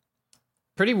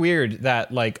pretty weird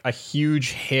that like a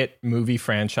huge hit movie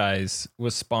franchise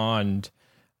was spawned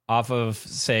off of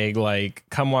saying like,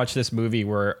 come watch this movie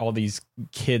where all these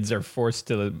kids are forced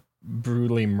to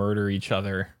brutally murder each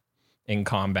other in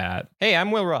combat. Hey,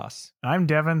 I'm Will Ross. I'm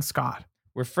Devin Scott.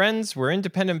 We're friends. We're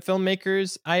independent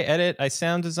filmmakers. I edit, I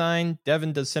sound design.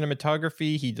 Devin does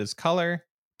cinematography. He does color.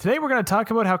 Today, we're going to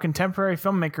talk about how contemporary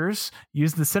filmmakers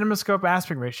use the CinemaScope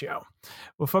aspect ratio.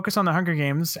 We'll focus on the Hunger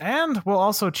Games, and we'll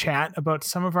also chat about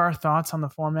some of our thoughts on the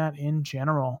format in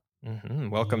general.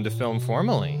 Welcome to Film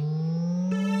Formally.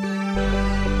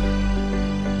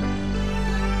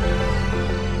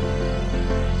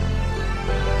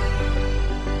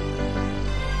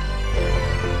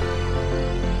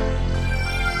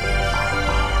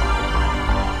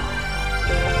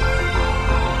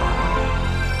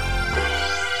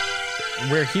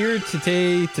 We're here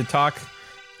today to talk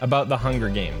about The Hunger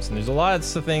Games. And there's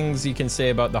lots of things you can say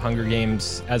about The Hunger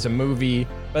Games as a movie,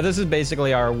 but this is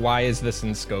basically our Why Is This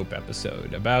in Scope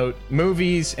episode about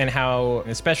movies and how,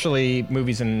 especially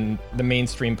movies in the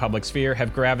mainstream public sphere,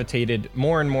 have gravitated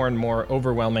more and more and more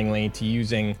overwhelmingly to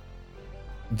using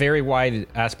very wide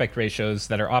aspect ratios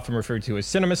that are often referred to as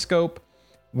CinemaScope,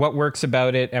 what works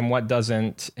about it and what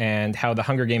doesn't, and how The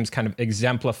Hunger Games kind of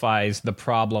exemplifies the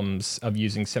problems of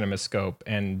using CinemaScope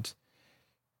and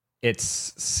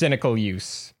its cynical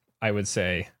use, I would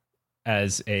say,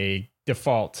 as a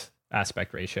default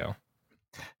aspect ratio.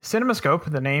 CinemaScope,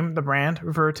 the name, the brand,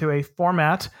 refer to a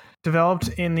format developed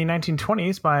in the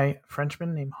 1920s by a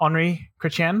Frenchman named Henri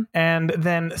Chrétien, and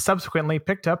then subsequently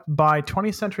picked up by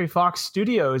 20th Century Fox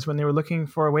Studios when they were looking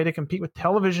for a way to compete with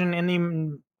television in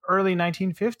the early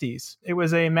 1950s. It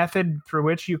was a method for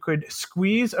which you could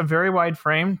squeeze a very wide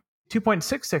frame,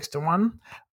 2.66 to 1,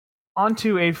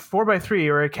 onto a 4:3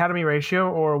 or Academy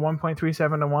ratio or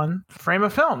 1.37 to 1 frame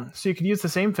of film. So you could use the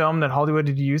same film that Hollywood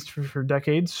had used for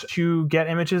decades to get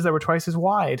images that were twice as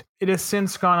wide. It has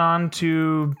since gone on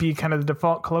to be kind of the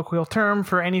default colloquial term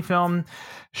for any film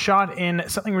shot in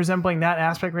something resembling that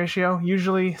aspect ratio,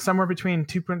 usually somewhere between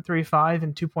 2.35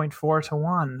 and 2.4 to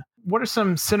 1. What are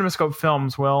some CinemaScope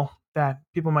films, Will, that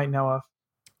people might know of?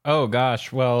 Oh,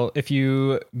 gosh. Well, if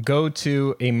you go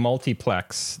to a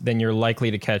multiplex, then you're likely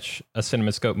to catch a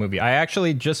CinemaScope movie. I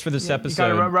actually, just for this episode...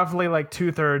 You got roughly like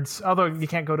 2/3, although you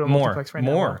can't go to a multiplex right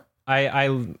now. More.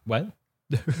 What?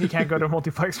 You can't go to a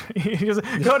multiplex. You just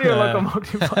go to your local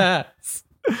multiplex.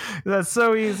 That's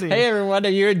so easy. Hey, everyone. Are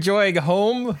you enjoying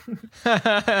home?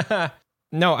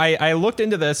 No, I looked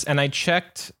into this and I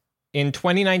checked. In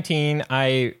 2019,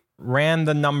 I ran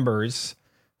the numbers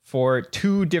for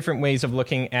two different ways of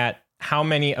looking at how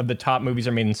many of the top movies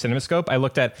are made in CinemaScope. I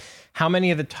looked at how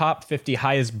many of the top 50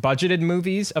 highest budgeted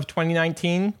movies of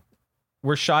 2019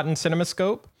 were shot in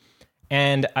CinemaScope.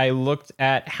 And I looked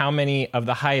at how many of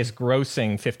the highest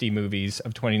grossing 50 movies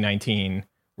of 2019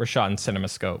 were shot in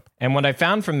CinemaScope. And what I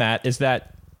found from that is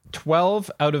that 12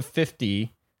 out of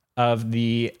 50 of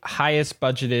the highest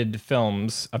budgeted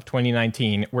films of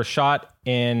 2019 were shot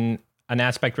in an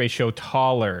aspect ratio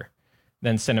taller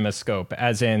than CinemaScope,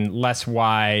 as in less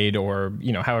wide, or,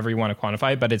 you know, however you want to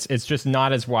quantify it, but it's just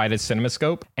not as wide as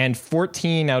CinemaScope. And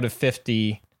 14 out of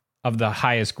 50 of the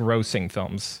highest grossing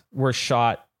films were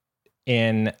shot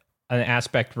in an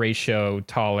aspect ratio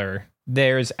taller.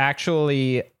 There's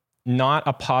actually not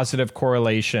a positive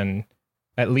correlation,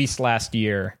 at least last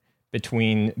year,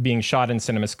 between being shot in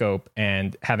CinemaScope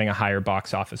and having a higher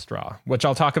box office draw, which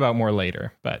I'll talk about more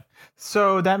later. But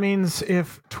so that means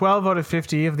if 12 out of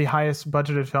 50 of the highest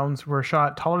budgeted films were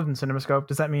shot taller than CinemaScope,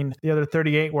 does that mean the other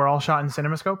 38 were all shot in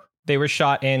CinemaScope? They were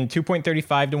shot in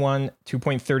 2.35 to 1,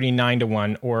 2.39 to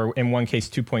 1, or in one case,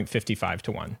 2.55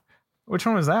 to 1. Which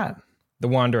one was that? The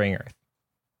Wandering Earth.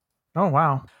 Oh,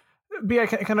 wow. But yeah,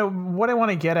 kind of what I want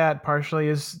to get at partially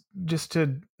is just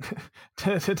to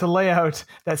lay out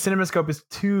that CinemaScope is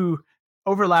two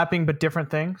overlapping but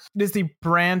different things. It is the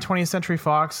brand 20th Century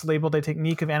Fox labeled a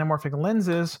technique of anamorphic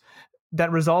lenses that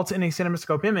results in a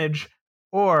CinemaScope image,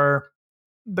 or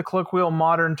the colloquial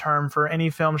modern term for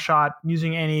any film shot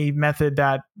using any method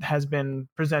that has been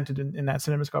presented in that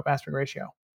CinemaScope aspect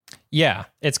ratio. Yeah,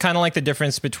 it's kind of like the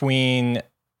difference between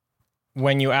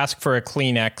when you ask for a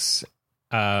Kleenex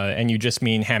and you just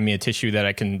mean hand me a tissue that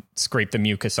I can scrape the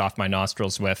mucus off my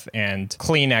nostrils with. And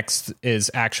Kleenex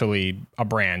is actually a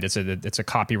brand. It's a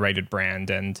copyrighted brand,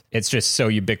 and it's just so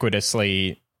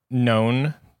ubiquitously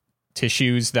known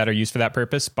tissues that are used for that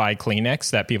purpose by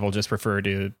Kleenex that people just refer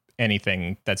to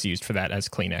anything that's used for that as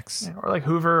Kleenex. Yeah, or like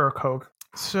Hoover or Coke.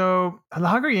 So the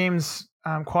Hunger Games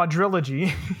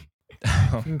quadrilogy,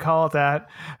 if you can call it that,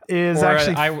 is or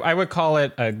actually... I would call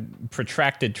it a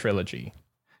protracted trilogy.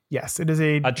 Yes, it is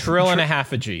a trill and a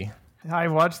half a G. I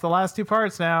watched the last 2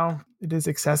 parts now. It is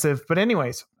excessive. But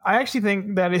anyways, I actually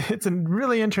think that it's a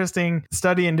really interesting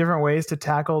study in different ways to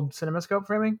tackle CinemaScope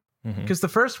framing. Because the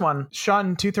first one shot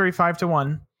in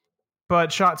 235:1,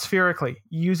 but shot spherically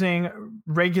using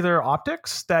regular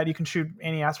optics that you can shoot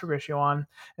any aspect ratio on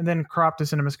and then crop to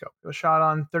CinemaScope. It was shot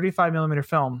on 35 millimeter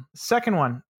film. Second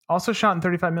one, also shot in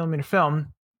 35 millimeter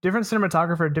film, different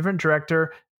cinematographer, different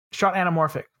director, shot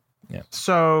anamorphic. Yeah.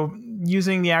 So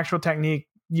using the actual technique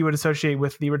you would associate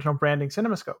with the original branding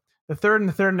CinemaScope. The third and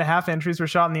the 3.5 entries were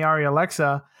shot in the ARRI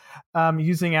Alexa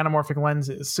using anamorphic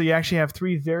lenses. So you actually have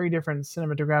 3 very different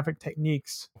cinematographic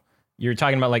techniques. You're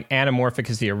talking about like anamorphic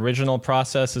is the original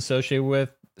process associated with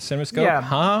CinemaScope? Yeah.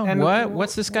 Huh? And what?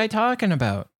 What's this guy talking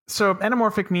about? So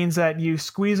anamorphic means that you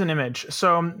squeeze an image.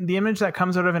 So the image that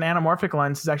comes out of an anamorphic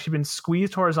lens has actually been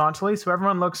squeezed horizontally. So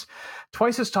everyone looks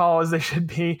twice as tall as they should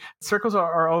be. Circles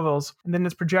are ovals. And then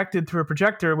it's projected through a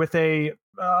projector with a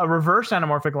reverse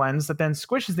anamorphic lens that then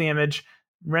squishes the image,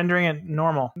 rendering it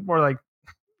normal or like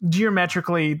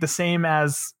geometrically the same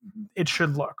as it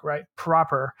should look, right?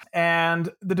 Proper. And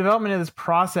the development of this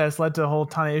process led to a whole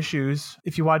ton of issues.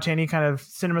 If you watch any kind of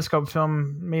CinemaScope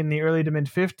film made in the early to mid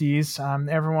 50s,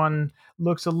 everyone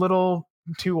looks a little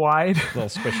too wide. A little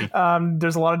squishy.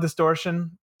 There's a lot of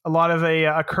distortion, a lot of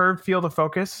a curved field of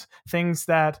focus, things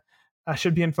that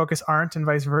should be in focus aren't, and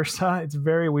vice versa. It's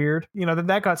very weird. You know,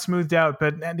 that got smoothed out,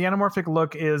 but the anamorphic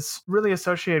look is really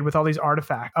associated with all these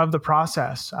artifacts of the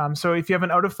process. So if you have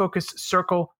an out of focus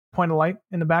circle point of light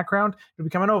in the background, it'll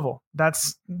become an oval.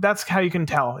 That's how you can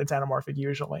tell it's anamorphic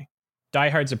usually. Die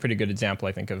Hard's a pretty good example,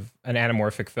 I think, of an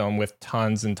anamorphic film with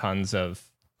tons and tons of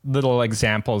little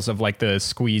examples of like the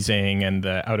squeezing and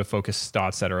the out of focus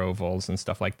dots that are ovals and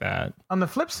stuff like that. On the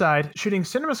flip side, shooting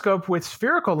CinemaScope with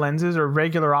spherical lenses or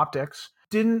regular optics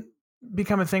didn't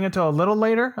become a thing until a little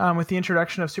later with the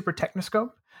introduction of Super Techniscope.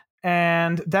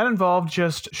 And that involved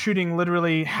just shooting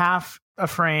literally half a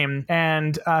frame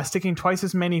and sticking twice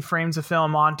as many frames of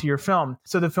film onto your film.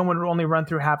 So the film would only run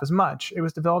through half as much. It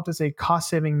was developed as a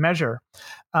cost-saving measure.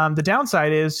 The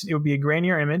downside is it would be a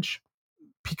grainier image,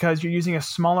 because you're using a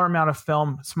smaller amount of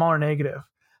film, smaller negative.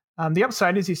 The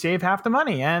upside is you save half the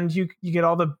money and you get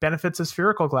all the benefits of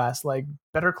spherical glass, like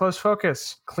better close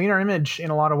focus, cleaner image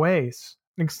in a lot of ways.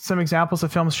 Some examples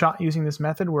of films shot using this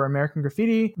method were American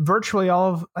Graffiti. Virtually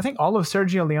all of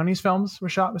Sergio Leone's films were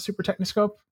shot with Super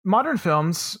Techniscope. Modern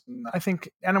films, I think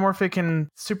anamorphic and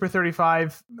Super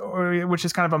 35, which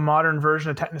is kind of a modern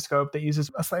version of Techniscope that uses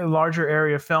a slightly larger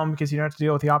area of film because you don't have to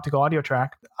deal with the optical audio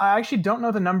track. I actually don't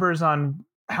know the numbers on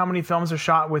how many films are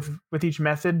shot with each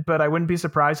method, but I wouldn't be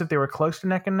surprised if they were close to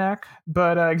neck and neck.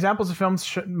 But examples of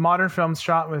films, modern films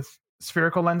shot with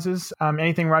spherical lenses.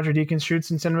 Anything Roger Deakins shoots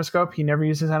in CinemaScope, he never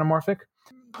uses anamorphic.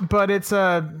 But it's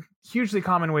a hugely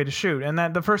common way to shoot, and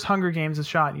that the first Hunger Games is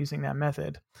shot using that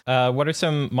method. What are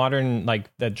some modern, like,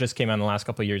 that just came out in the last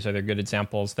couple of years? Are there good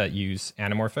examples that use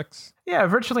anamorphics? Yeah,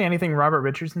 virtually anything Robert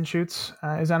Richardson shoots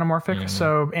is anamorphic. Mm-hmm.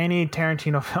 So any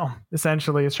Tarantino film,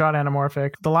 essentially, is shot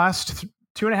anamorphic. The last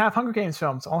 2.5 Hunger Games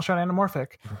films, all shot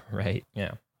anamorphic. Right,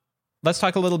 yeah. Let's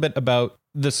talk a little bit about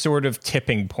the sort of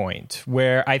tipping point,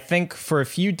 where I think for a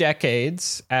few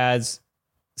decades, as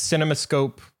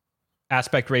CinemaScope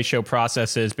aspect ratio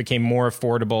processes became more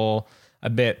affordable, a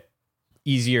bit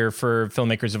easier for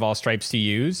filmmakers of all stripes to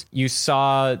use, you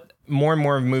saw more and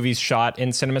more movies shot in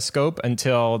CinemaScope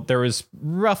until there was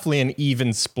roughly an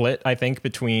even split, I think,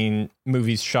 between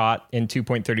movies shot in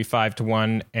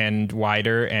 2.35:1 and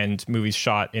wider and movies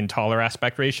shot in taller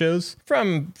aspect ratios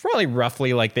from probably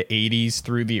roughly like the 80s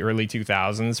through the early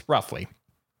 2000s, roughly.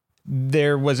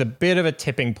 There was a bit of a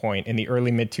tipping point in the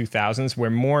early mid 2000s where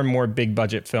more and more big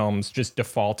budget films just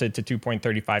defaulted to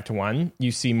 2.35:1.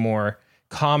 You see more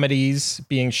comedies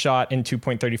being shot in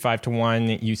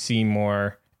 2.35:1. You see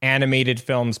more animated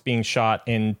films being shot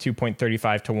in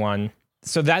 2.35:1.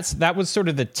 So that was sort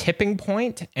of the tipping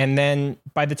point. And then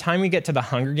by the time we get to the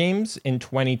Hunger Games in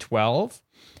 2012,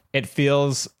 it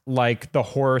feels like the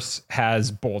horse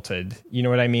has bolted. You know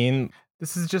what I mean?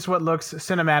 This is just what looks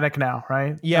cinematic now,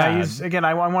 right? Yeah.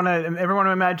 I want everyone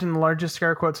to imagine the largest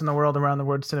scare quotes in the world around the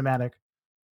word cinematic.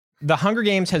 The Hunger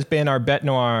Games has been our bête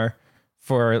noire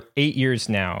for 8 years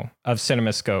now of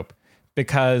CinemaScope,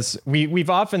 because we've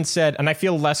often said, and I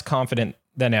feel less confident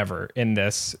than ever in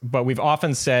this, but we've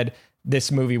often said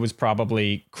this movie was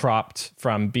probably cropped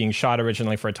from being shot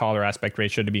originally for a taller aspect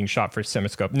ratio to being shot for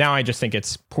CinemaScope. Now I just think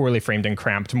it's poorly framed and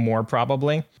cramped more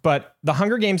probably. But The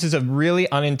Hunger Games is a really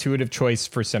unintuitive choice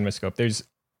for CinemaScope. There's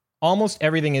almost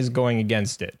everything is going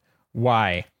against it.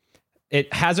 Why?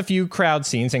 It has a few crowd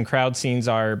scenes, and crowd scenes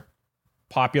are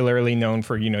popularly known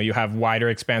for, you have wider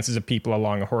expanses of people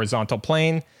along a horizontal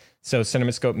plane. So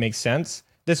CinemaScope makes sense.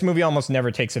 This movie almost never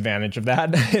takes advantage of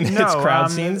that in its crowd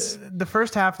scenes. The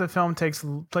first half of the film takes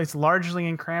place largely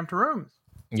in cramped rooms.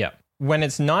 Yeah. When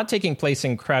it's not taking place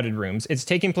in crowded rooms, it's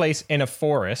taking place in a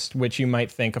forest, which you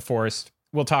might think a forest.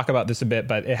 We'll talk about this a bit,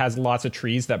 but it has lots of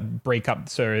trees that break up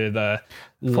sort of the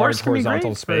large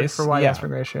horizontal space for wide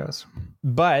aspect ratios.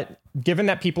 But given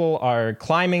that people are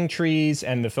climbing trees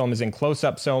and the film is in close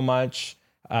up so much,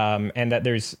 and that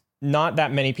there's not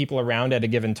that many people around at a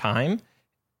given time,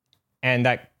 and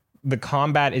that the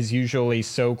combat is usually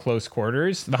so close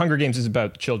quarters. The Hunger Games is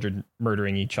about children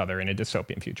murdering each other in a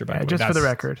dystopian future, by the way. Just for the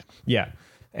record. Yeah.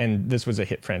 And this was a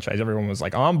hit franchise. Everyone was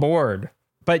like on board.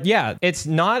 But yeah, it's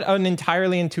not an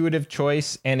entirely intuitive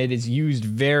choice, and it is used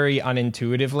very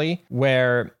unintuitively,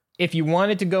 where if you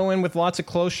wanted to go in with lots of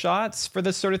close shots for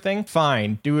this sort of thing,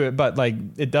 fine, do it. But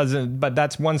it doesn't, but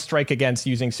that's one strike against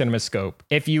using CinemaScope.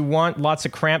 If you want lots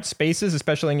of cramped spaces,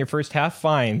 especially in your first half,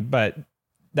 fine. But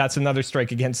that's another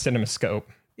strike against CinemaScope.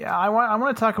 Yeah, I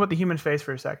want to talk about the human face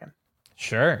for a second.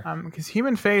 Sure. Because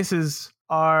human faces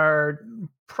are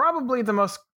probably the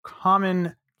most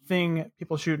common thing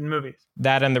people shoot in movies.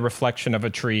 That and the reflection of a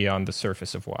tree on the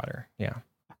surface of water. Yeah.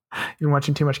 You're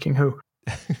watching too much King Hu.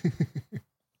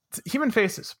 Human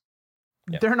faces.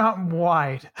 Yep. They're not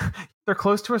wide. They're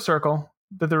close to a circle,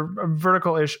 but they're a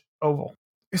vertical-ish oval.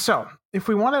 So if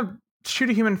we want to shoot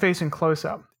a human face in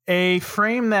close-up, a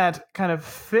frame that kind of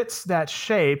fits that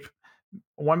shape,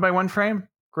 1x1 frame,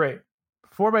 great.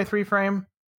 4x3 frame,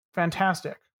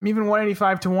 fantastic. Even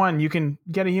 185:1, you can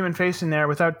get a human face in there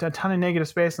without a ton of negative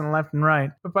space on the left and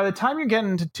right. But by the time you're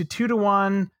getting to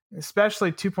 2:1,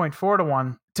 especially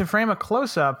 2.4:1, to frame a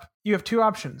close-up, you have two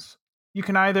options. You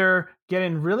can either get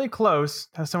in really close,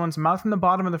 have someone's mouth in the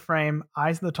bottom of the frame,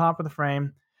 eyes at the top of the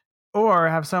frame, or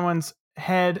have someone's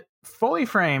head fully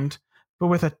framed, but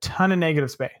with a ton of negative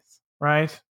space,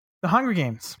 right? The Hunger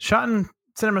Games, shot in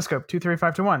CinemaScope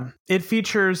 235:1. It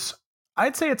features,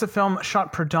 I'd say it's a film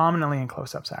shot predominantly in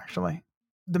close-ups, actually.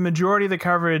 The majority of the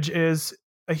coverage is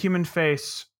a human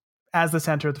face as the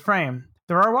center of the frame.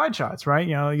 There are wide shots, right?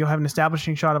 You'll have an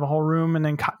establishing shot of a whole room and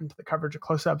then cut into the coverage of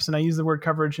close-ups. And I use the word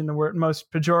coverage in the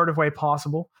most pejorative way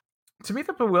possible. To me,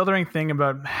 the bewildering thing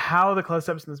about how the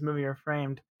close-ups in this movie are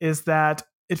framed is that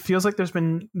it feels like there's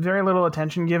been very little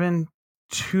attention given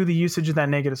to the usage of that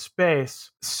negative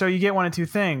space. So you get one of two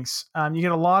things. You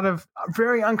get a lot of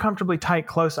very uncomfortably tight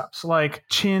close-ups, like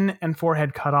chin and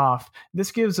forehead cut off.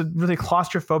 This gives a really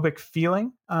claustrophobic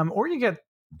feeling. Or you get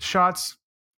shots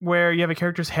where you have a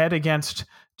character's head against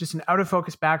just an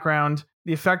out-of-focus background.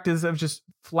 The effect is of just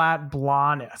flat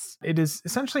blahness. It is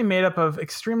essentially made up of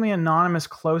extremely anonymous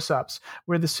close-ups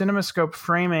where the CinemaScope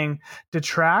framing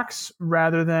detracts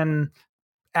rather than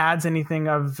adds anything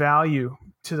of value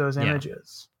to those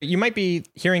images. You might be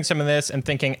hearing some of this and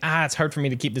thinking, it's hard for me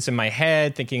to keep this in my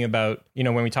head, thinking about,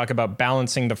 when we talk about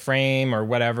balancing the frame or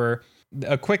whatever.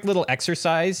 A quick little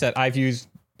exercise that I've used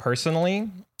personally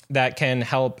that can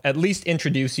help at least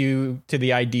introduce you to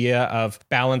the idea of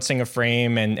balancing a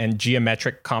frame and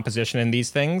geometric composition in these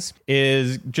things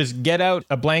is just get out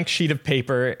a blank sheet of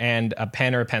paper and a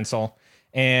pen or a pencil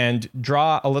and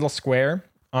draw a little square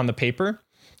on the paper.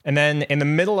 And then in the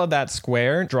middle of that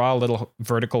square, draw a little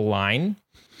vertical line.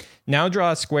 Now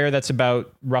draw a square that's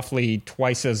about roughly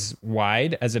twice as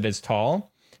wide as it is tall.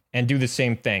 And do the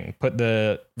same thing. Put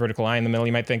the vertical line in the middle.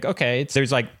 You might think, okay,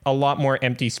 there's like a lot more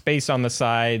empty space on the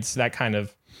sides. That kind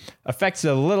of affects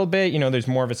it a little bit. There's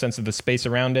more of a sense of the space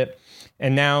around it.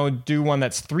 And now do one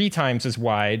that's 3 times as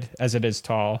wide as it is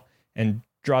tall and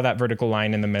draw that vertical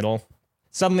line in the middle.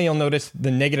 Suddenly you'll notice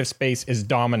the negative space is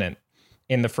dominant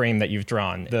in the frame that you've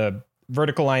drawn. The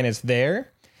vertical line is there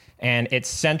and it's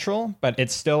central, but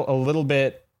it's still a little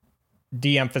bit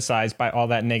de-emphasized by all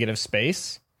that negative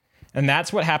space. And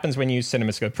that's what happens when you use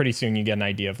CinemaScope. Pretty soon you get an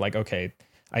idea of like, okay,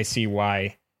 I see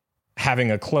why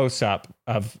having a close-up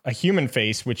of a human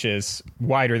face, which is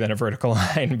wider than a vertical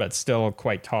line, but still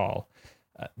quite tall,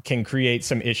 can create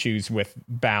some issues with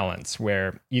balance,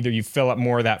 where either you fill up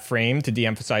more of that frame to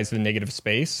de-emphasize the negative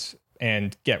space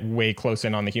and get way close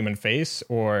in on the human face,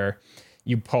 or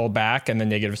you pull back and the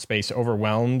negative space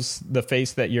overwhelms the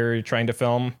face that you're trying to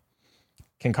film.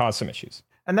 Can cause some issues.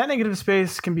 And that negative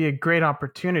space can be a great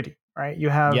opportunity. Right, you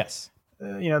have,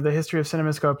 the history of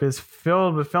CinemaScope is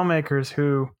filled with filmmakers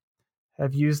who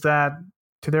have used that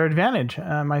to their advantage.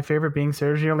 My favorite being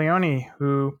Sergio Leone,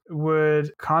 who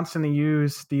would constantly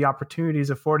use the opportunities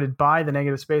afforded by the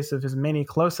negative space of his many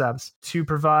close-ups to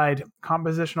provide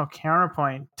compositional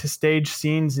counterpoint to stage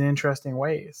scenes in interesting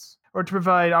ways. or to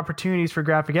provide opportunities for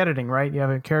graphic editing, right? You have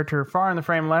a character far in the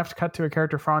frame left, cut to a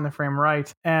character far in the frame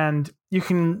right, and you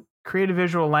can create a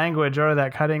visual language out of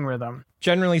that cutting rhythm.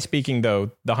 Generally speaking,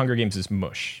 though, the Hunger Games is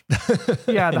mush.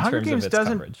 Yeah, the Hunger Games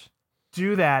doesn't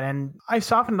do that, and I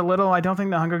softened a little. I don't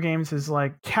think the Hunger Games is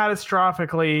like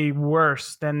catastrophically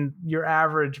worse than your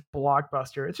average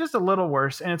blockbuster. It's just a little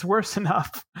worse, and it's worse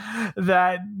enough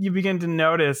that you begin to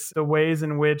notice the ways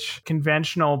in which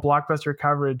conventional blockbuster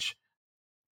coverage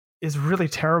is really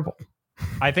terrible.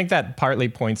 I think that partly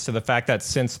points to the fact that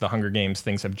since the Hunger Games,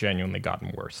 things have genuinely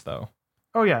gotten worse, though.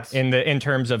 Oh, yes. In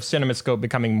terms of CinemaScope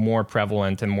becoming more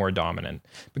prevalent and more dominant.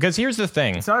 Because here's the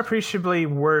thing. It's not appreciably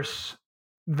worse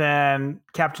than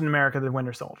Captain America: The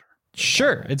Winter Soldier.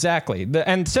 Sure, exactly.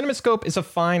 And CinemaScope is a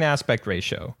fine aspect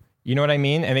ratio. You know what I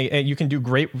mean? And you can do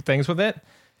great things with it.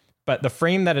 But the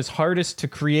frame that is hardest to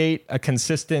create a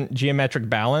consistent geometric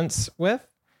balance with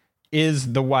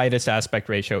is the widest aspect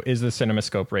ratio, is the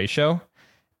CinemaScope ratio.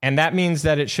 And that means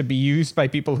that it should be used by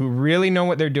people who really know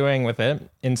what they're doing with it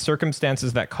in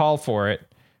circumstances that call for it,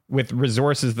 with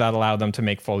resources that allow them to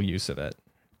make full use of it.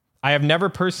 I have never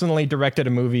personally directed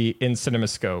a movie in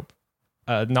CinemaScope,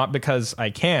 not because I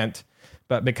can't,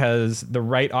 but because the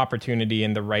right opportunity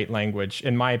and the right language,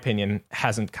 in my opinion,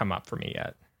 hasn't come up for me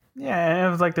yet. Yeah, and it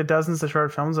was like the dozens of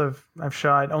short films I've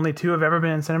shot. Only 2 have ever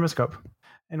been in CinemaScope.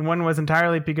 And one was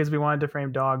entirely because we wanted to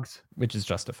frame dogs. Which is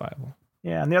justifiable.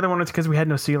 Yeah, and the other one was because we had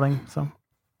no ceiling. So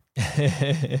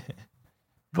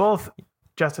both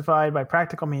justified by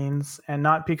practical means and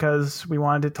not because we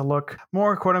wanted it to look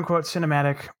more quote-unquote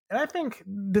cinematic. And I think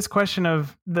this question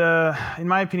of the, in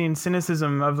my opinion,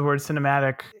 cynicism of the word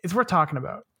cinematic is worth talking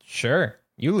about. Sure.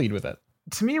 You lead with it.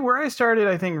 To me, where I started,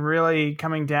 I think, really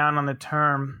coming down on the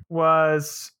term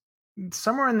was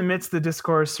somewhere in the midst of the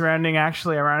discourse surrounding,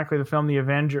 actually, ironically, the film The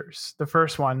Avengers, the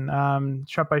first one,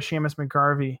 shot by Seamus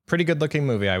McGarvey. Pretty good looking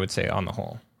movie, I would say, on the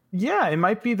whole. Yeah, it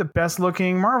might be the best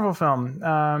looking Marvel film.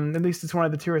 At least it's one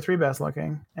of the 2 or 3 best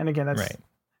looking. And again, that's right.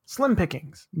 Slim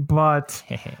pickings. But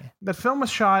the film was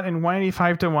shot in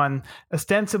 185:1,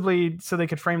 ostensibly so they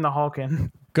could frame the Hulk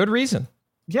in. Good reason.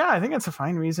 Yeah, I think that's a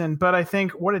fine reason. But I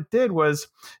think what it did was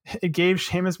it gave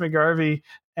Seamus McGarvey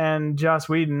and Joss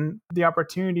Whedon the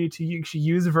opportunity to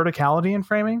use verticality in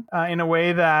framing in a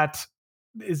way that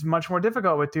is much more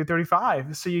difficult with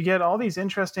 235. So you get all these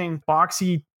interesting,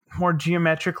 boxy, more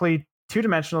geometrically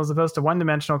two-dimensional as opposed to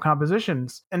one-dimensional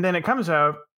compositions. And then it comes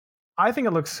out, I think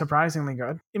it looks surprisingly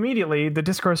good. Immediately, the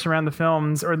discourse around the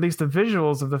films, or at least the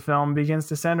visuals of the film, begins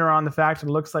to center on the fact it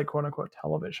looks like quote-unquote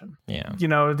television. Yeah. You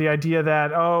know, the idea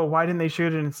that, oh, why didn't they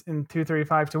shoot it in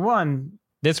 235:1?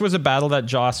 This was a battle that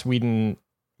Joss Whedon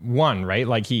won, right?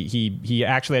 Like he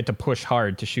actually had to push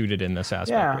hard to shoot it in this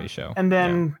aspect ratio. And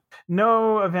then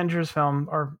no Avengers film,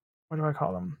 or what do I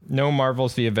call them? No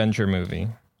Marvel's The Avenger movie.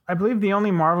 I believe the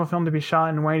only Marvel film to be shot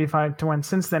in 185:1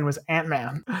 since then was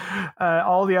Ant-Man.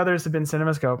 All the others have been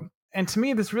CinemaScope. And to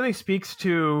me, this really speaks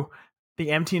to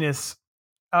the emptiness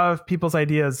of people's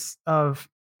ideas of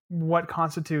what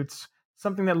constitutes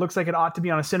something that looks like it ought to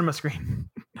be on a cinema screen.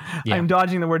 Yeah. I'm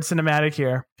dodging the word cinematic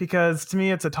here because to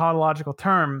me, it's a tautological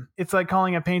term. It's like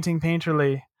calling a painting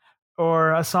painterly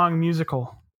or a song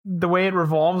musical. The way it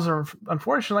revolves,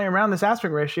 unfortunately, around this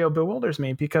aspect ratio bewilders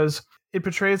me because it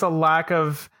portrays a lack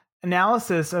of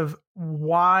analysis of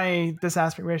why this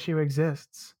aspect ratio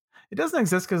exists. It doesn't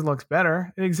exist because it looks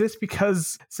better. It exists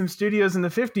because some studios in the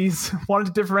 50s wanted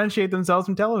to differentiate themselves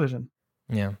from television.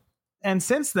 Yeah. And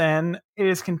since then, it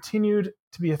has continued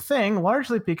to be a thing,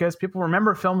 largely because people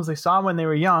remember films they saw when they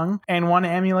were young and want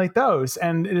to emulate those.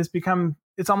 And it has become,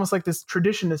 it's almost like this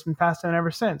tradition that's been passed down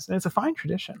ever since. And it's a fine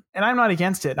tradition. And I'm not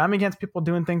against it. I'm against people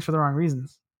doing things for the wrong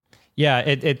reasons.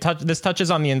 Yeah, this touches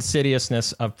on the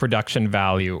insidiousness of production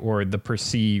value or the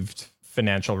perceived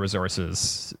financial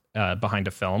resources behind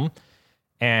a film.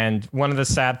 And one of the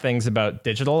sad things about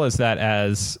digital is that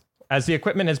as the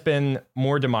equipment has been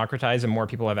more democratized and more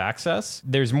people have access,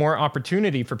 there's more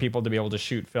opportunity for people to be able to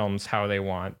shoot films how they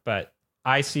want. But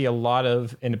I see a lot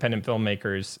of independent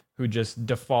filmmakers who just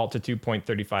default to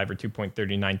 2.35 or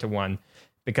 2.39:1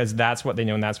 because that's what they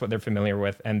know and that's what they're familiar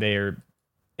with. And their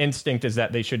instinct is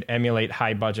that they should emulate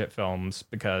high budget films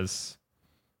because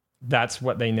that's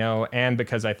what they know. And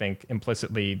because I think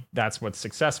implicitly that's what's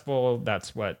successful.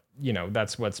 That's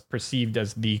what's perceived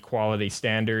as the quality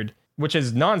standard, which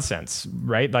is nonsense,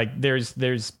 right? Like there's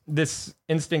this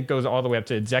instinct goes all the way up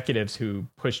to executives who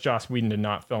push Joss Whedon to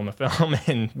not film a film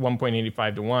in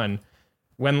 1.85:1,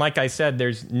 when, like I said,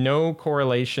 there's no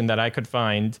correlation that I could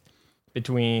find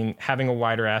between having a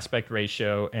wider aspect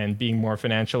ratio and being more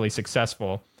financially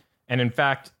successful. And in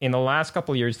fact, in the last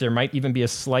couple of years, there might even be a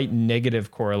slight negative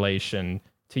correlation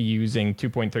to using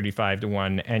 2.35 to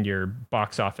 1 and your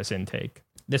box office intake.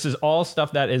 This is all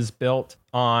stuff that is built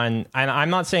on, and I'm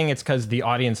not saying it's because the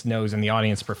audience knows and the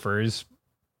audience prefers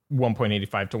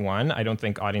 1.85 to 1. I don't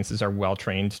think audiences are well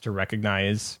trained to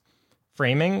recognize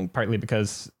framing, partly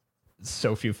because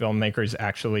so few filmmakers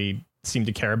actually seem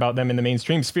to care about them in the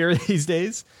mainstream sphere these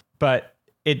days. But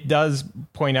it does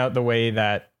point out the way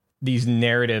that these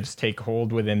narratives take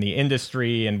hold within the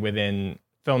industry and within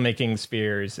filmmaking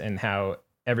spheres, and how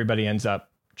everybody ends up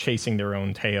chasing their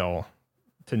own tail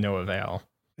to no avail.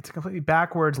 It's a completely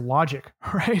backwards logic,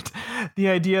 right? The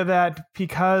idea that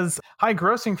because high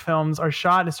grossing films are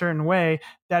shot a certain way,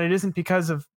 that it isn't because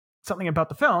of something about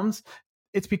the films,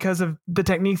 it's because of the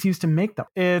techniques used to make them.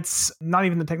 It's not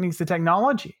even the techniques, the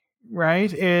technology,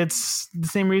 right? It's the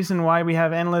same reason why we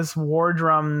have endless war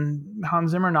drum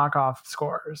Hans Zimmer knockoff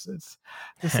scores. It's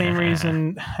the same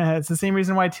reason. It's the same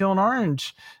reason why Teal and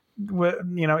Orange,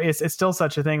 it's still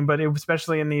such a thing, but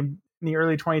especially in the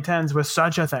early 2010s was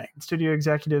such a thing. Studio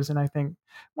executives, and I think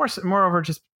moreover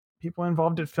just people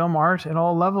involved at film art at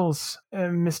all levels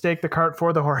mistake the cart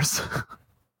for the horse.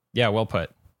 Yeah, well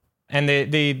put. And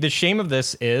the shame of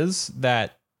this is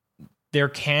that there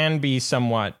can be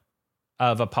somewhat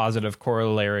of a positive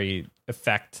corollary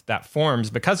effect that forms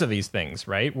because of these things,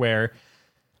 right? Where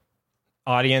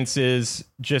audiences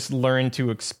just learn to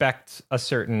expect a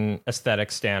certain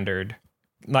aesthetic standard,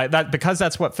 like that, because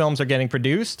that's what films are getting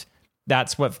produced.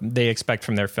 That's what they expect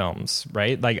from their films,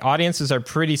 right? Like audiences are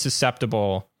pretty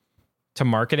susceptible to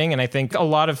marketing. And I think a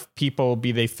lot of people,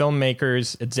 be they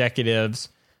filmmakers, executives,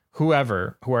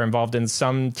 whoever, who are involved in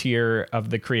some tier of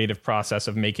the creative process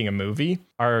of making a movie,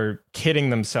 are kidding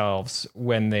themselves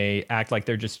when they act like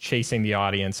they're just chasing the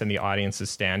audience and the audience's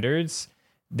standards.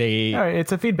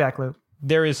 It's a feedback loop.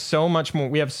 There is so much more.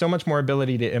 We have so much more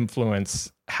ability to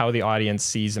influence how the audience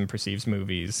sees and perceives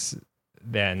movies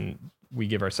than we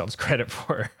give ourselves credit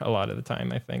for a lot of the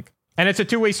time, I think. And it's a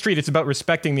two-way street. It's about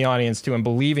respecting the audience too, and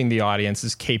believing the audience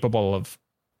is capable of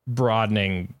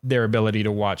broadening their ability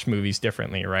to watch movies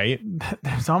differently, right?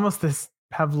 There's almost this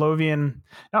Pavlovian,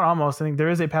 not almost, I think there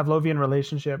is a Pavlovian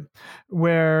relationship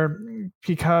where,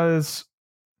 because,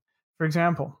 for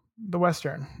example, the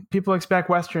Western, people expect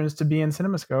Westerns to be in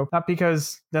CinemaScope, not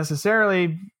because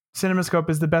necessarily CinemaScope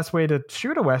is the best way to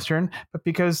shoot a Western, but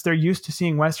because they're used to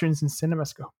seeing Westerns in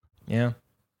CinemaScope. Yeah.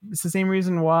 It's the same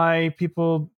reason why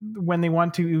people, when they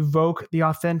want to evoke the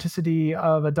authenticity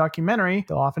of a documentary,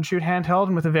 they'll often shoot handheld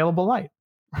and with available light,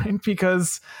 right?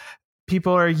 Because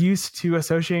people are used to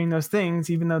associating those things,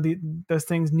 even though those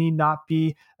things need not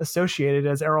be associated,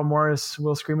 as Errol Morris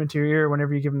will scream into your ear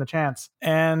whenever you give him the chance.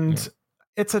 And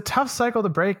it's a tough cycle to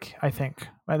break, I think.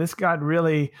 This got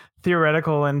really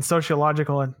theoretical and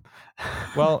sociological. And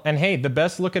well, and hey, the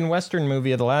best looking Western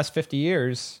movie of the last 50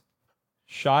 years,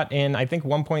 shot in, I think,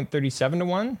 1.37 to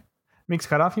 1. Meek's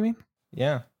Cutoff, you mean?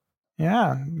 Yeah.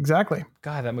 Yeah, exactly.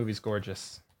 God, that movie's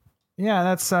gorgeous. Yeah,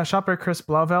 that's shot by Chris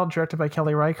Blauvelt, directed by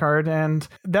Kelly Reichardt. And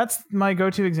that's my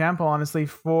go-to example, honestly,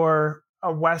 for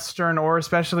a Western, or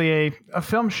especially a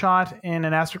film shot in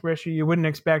an aspect ratio you wouldn't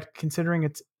expect, considering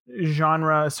its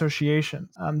genre association.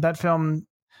 That film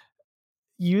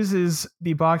uses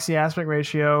the boxy aspect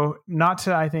ratio not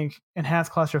to, I think, enhance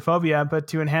claustrophobia, but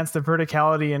to enhance the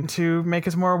verticality and to make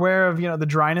us more aware of, the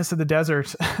dryness of the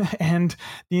desert and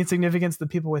the insignificance of the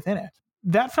people within it.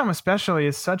 That film especially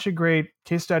is such a great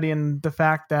case study in the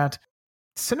fact that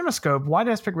CinemaScope, wide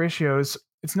aspect ratios,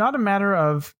 it's not a matter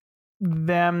of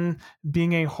them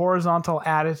being a horizontal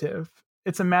additive.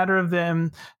 It's a matter of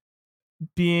them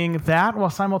being that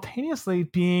while simultaneously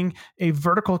being a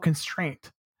vertical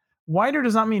constraint. Wider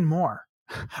does not mean more.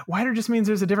 Wider just means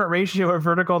there's a different ratio of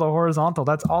vertical to horizontal.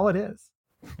 That's all it is.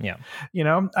 Yeah.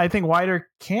 I think wider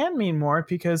can mean more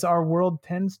because our world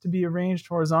tends to be arranged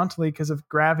horizontally because of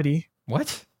gravity.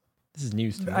 What? This is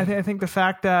news to me. I think the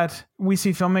fact that we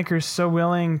see filmmakers so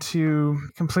willing to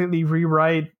completely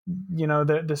rewrite,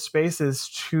 the spaces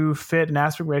to fit an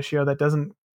aspect ratio that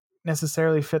doesn't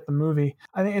necessarily fit the movie.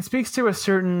 I think it speaks to a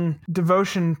certain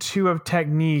devotion to a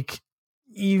technique,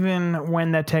 even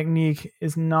when that technique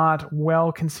is not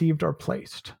well conceived or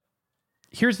placed.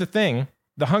 Here's the thing.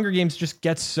 The Hunger Games just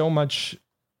gets so much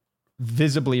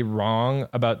visibly wrong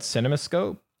about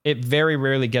CinemaScope. It very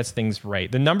rarely gets things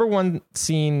right. The number one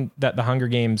scene that the Hunger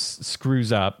Games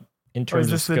screws up in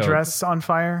terms of scope, the dress on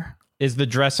fire? Is the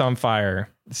dress on fire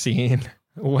scene.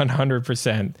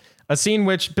 100%. A scene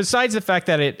which, besides the fact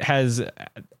that it has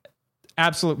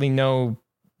absolutely no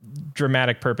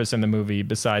dramatic purpose in the movie,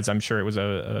 besides I'm sure it was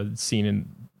a scene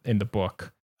in the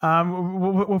book.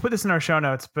 We'll put this in our show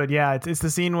notes, but yeah, it's the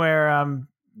scene where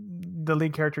the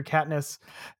lead character Katniss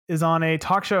is on a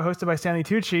talk show hosted by Stanley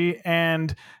Tucci,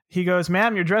 and he goes,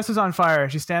 "Ma'am, your dress is on fire."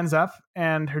 She stands up,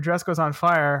 and her dress goes on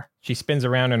fire. She spins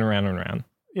around and around and around.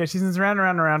 Yeah, she spins around and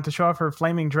around and around to show off her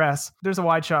flaming dress. There's a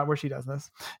wide shot where she does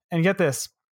this, and get this: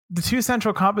 the two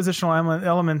central compositional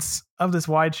elements of this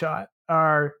wide shot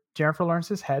are Jennifer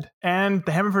Lawrence's head and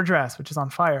the hem of her dress, which is on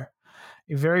fire.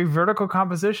 A very vertical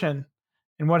composition.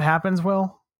 And what happens,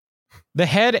 Will? The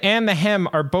head and the hem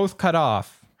are both cut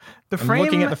off. I'm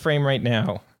looking at the frame right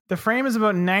now. The frame is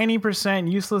about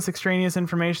 90% useless extraneous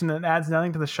information that adds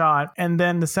nothing to the shot. And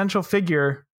then the central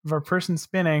figure of our person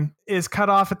spinning is cut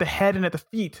off at the head and at the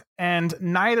feet. And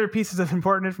neither pieces of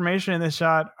important information in this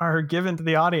shot are given to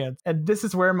the audience. And this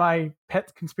is where my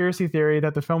pet conspiracy theory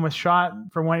that the film was shot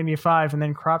for 185 and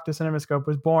then cropped to CinemaScope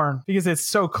was born, because it's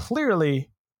so clearly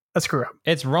a screw up.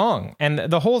 It's wrong. And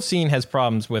the whole scene has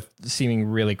problems with seeming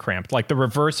really cramped. Like the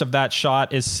reverse of that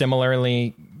shot is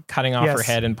similarly cutting off her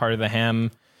head and part of the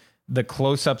hem. The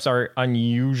close-ups are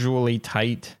unusually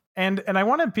tight. And I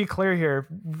want to be clear here.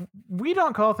 We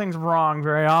don't call things wrong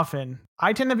very often.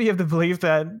 I tend to be of the belief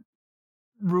that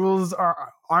rules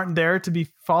aren't there to be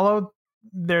followed.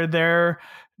 They're there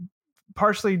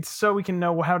partially so we can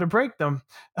know how to break them.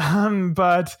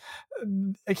 But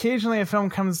occasionally a film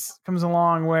comes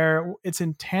along where its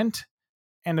intent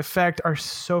and effect are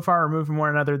so far removed from one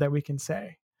another that we can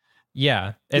say,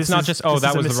 yeah, it's not just, oh,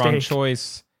 that was the wrong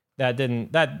choice. That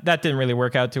didn't really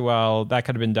work out too well. That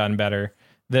could have been done better.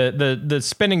 The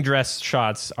spinning dress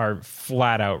shots are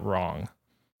flat out wrong.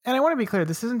 And I want to be clear,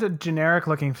 this isn't a generic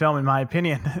looking film in my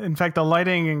opinion. In fact, the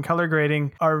lighting and color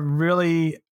grading are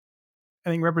really, I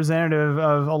think, representative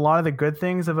of a lot of the good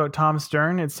things about Tom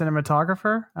Stern, its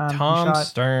cinematographer. Tom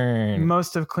Stern.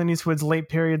 Most of Clint Eastwood's late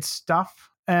period stuff.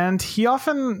 And he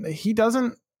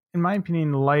doesn't, in my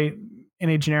opinion, light in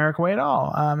a generic way at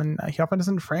all. And he often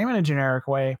doesn't frame in a generic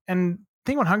way. And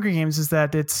the thing with Hunger Games is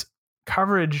that its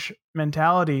coverage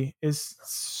mentality is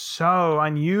so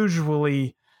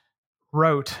unusually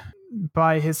rote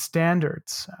by his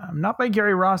standards. Not by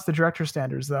Gary Ross, the director's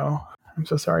standards, though. I'm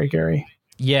so sorry, Gary.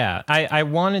 Yeah, I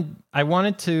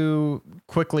wanted to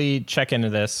quickly check into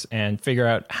this and figure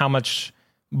out how much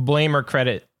blame or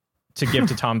credit to give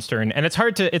to Tom Stern. And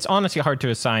it's honestly hard to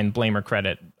assign blame or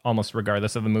credit almost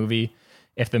regardless of the movie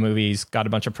if the movie's got a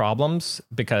bunch of problems,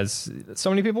 because so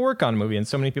many people work on a movie and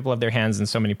so many people have their hands in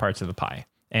so many parts of the pie,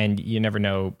 and you never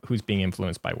know who's being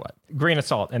influenced by what. Grain of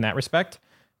salt in that respect.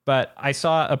 But I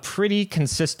saw a pretty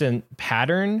consistent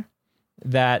pattern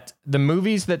that the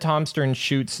movies that Tom Stern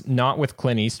shoots not with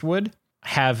Clint Eastwood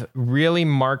have really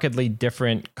markedly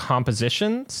different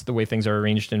compositions, the way things are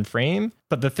arranged in frame.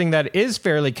 But the thing that is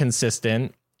fairly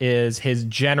consistent is his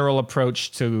general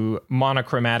approach to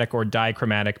monochromatic or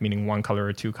dichromatic, meaning one color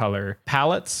or two color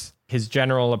palettes. His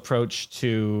general approach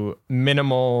to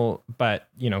minimal, but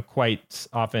quite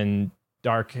often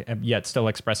dark yet still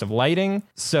expressive lighting.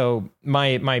 So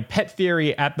my pet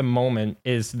theory at the moment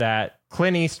is that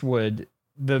Clint Eastwood,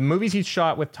 the movies he's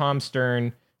shot with Tom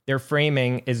Stern, their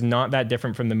framing is not that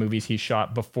different from the movies he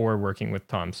shot before working with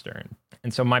Tom Stern.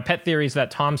 And so my pet theory is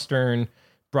that Tom Stern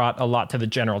brought a lot to the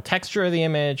general texture of the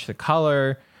image, the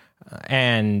color,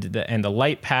 and the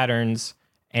light patterns,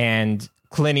 and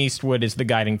Clint Eastwood is the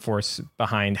guiding force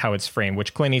behind how it's framed,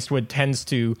 which Clint Eastwood tends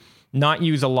to not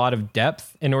use a lot of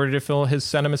depth in order to fill his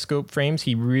CinemaScope frames.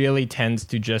 He really tends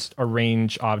to just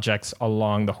arrange objects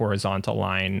along the horizontal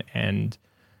line and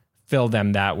fill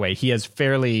them that way. He has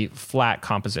fairly flat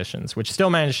compositions, which still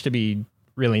manage to be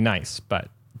really nice, but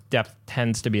depth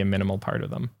tends to be a minimal part of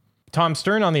them. Tom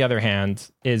Stern, on the other hand,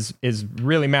 is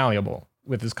really malleable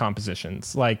with his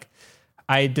compositions. Like,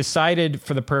 I decided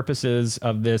for the purposes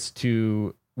of this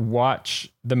to watch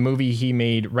the movie he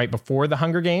made right before The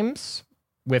Hunger Games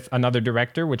with another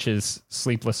director, which is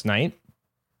Sleepless Night.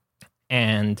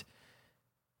 And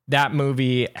that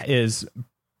movie is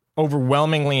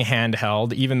overwhelmingly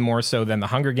handheld, even more so than The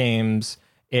Hunger Games.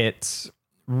 It's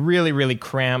really, really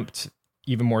cramped,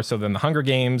 even more so than The Hunger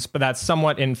Games, but that's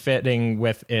somewhat in fitting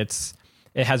with it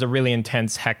has a really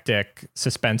intense, hectic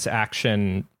suspense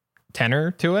action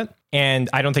tenor to it. And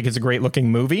I don't think it's a great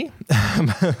looking movie,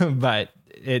 but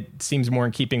it seems more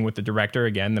in keeping with the director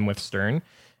again than with Stern.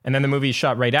 And then the movie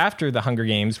shot right after The Hunger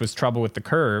Games was Trouble with the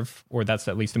Curve, or that's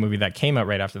at least the movie that came out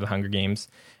right after The Hunger Games.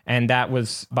 And that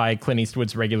was by Clint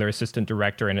Eastwood's regular assistant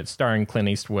director, and it's starring Clint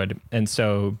Eastwood. And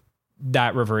so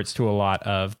that reverts to a lot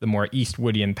of the more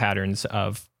Eastwoodian patterns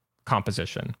of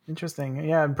composition. Interesting.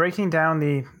 Yeah, breaking down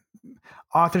the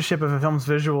authorship of a film's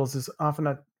visuals is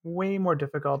often way more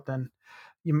difficult than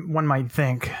one might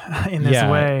think in this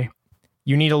way.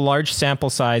 You need a large sample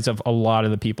size of a lot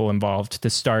of the people involved to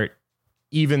start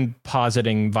even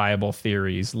positing viable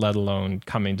theories, let alone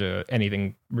coming to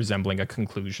anything resembling a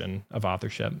conclusion of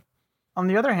authorship. On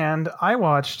the other hand, I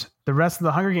watched the rest of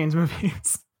the Hunger Games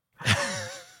movies.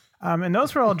 And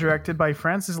those were all directed by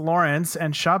Francis Lawrence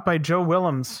and shot by Joe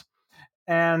Willems.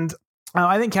 And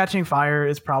I think Catching Fire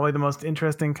is probably the most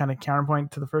interesting kind of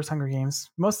counterpoint to the first Hunger Games,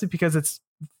 mostly because it's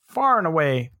far and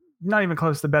away not even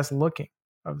close to the best looking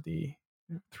of the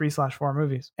 3/4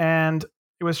 movies. And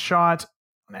it was shot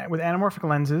with anamorphic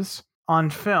lenses on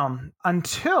film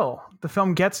until the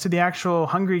film gets to the actual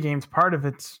Hunger Games part of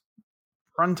its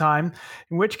runtime,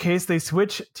 in which case they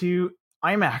switch to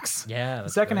IMAX. Yeah, the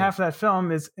second half of that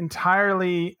film is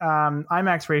entirely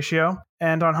IMAX ratio,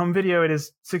 and on home video it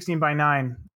is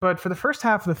 16:9. But for the first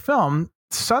half of the film,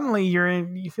 suddenly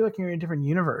you feel like you're in a different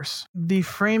universe. The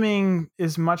framing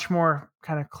is much more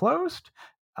kind of closed.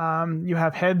 You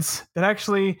have heads that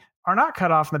actually are not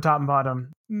cut off in the top and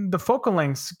bottom. The focal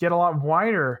lengths get a lot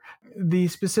wider. The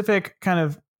specific kind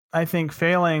of, I think,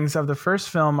 failings of the first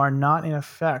film are not in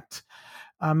effect,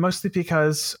 mostly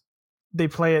because they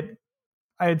play it,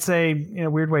 I'd say, in a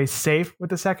weird way, safe with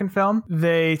the second film.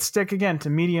 They stick, again, to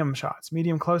medium shots,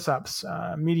 medium close-ups,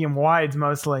 medium wides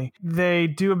mostly. They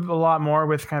do a lot more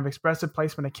with kind of expressive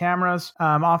placement of cameras.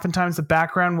 Oftentimes the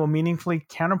background will meaningfully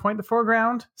counterpoint the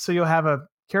foreground. So you'll have a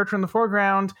character in the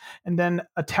foreground and then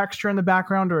a texture in the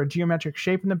background or a geometric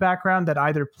shape in the background that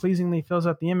either pleasingly fills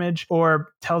out the image or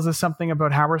tells us something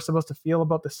about how we're supposed to feel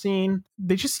about the scene.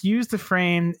 They just use the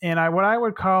frame in what I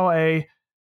would call a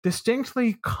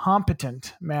distinctly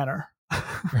competent manner.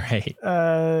 Right.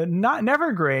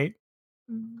 Never great.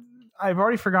 I've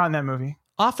already forgotten that movie.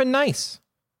 Often nice.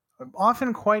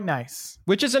 Often quite nice.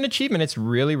 Which is an achievement. It's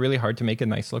really, really hard to make a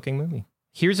nice looking movie.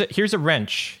 Here's a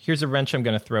wrench. Here's a wrench I'm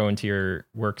going to throw into your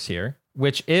works here,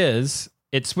 which is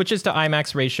it switches to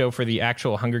IMAX ratio for the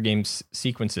actual Hunger Games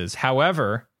sequences.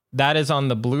 However, that is on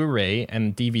the Blu-ray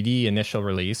and DVD initial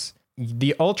release.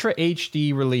 The Ultra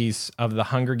HD release of the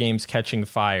Hunger Games Catching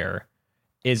Fire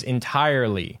is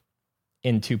entirely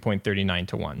in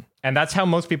 2.39:1. And that's how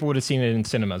most people would have seen it in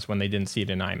cinemas when they didn't see it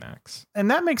in IMAX.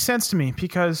 And that makes sense to me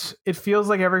because it feels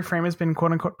like every frame has been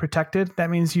quote unquote protected.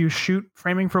 That means you shoot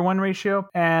framing for one ratio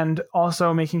and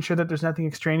also making sure that there's nothing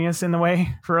extraneous in the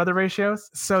way for other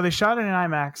ratios. So they shot it in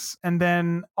IMAX and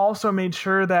then also made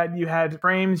sure that you had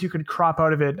frames you could crop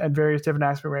out of it at various different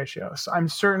aspect ratios. I'm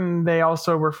certain they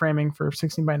also were framing for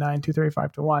 16:9,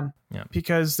 235:1. Yeah.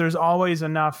 Because there's always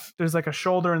enough. There's like a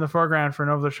shoulder in the foreground for an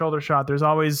over the shoulder shot.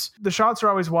 The shots are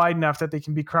always wide enough that they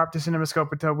can be cropped to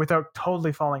CinemaScope without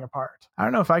totally falling apart. I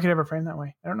don't know if I could ever frame that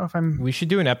way. I don't know if We should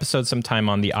do an episode sometime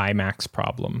on the IMAX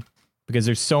problem because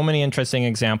there's so many interesting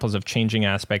examples of changing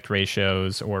aspect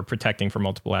ratios or protecting for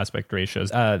multiple aspect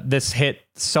ratios. This hit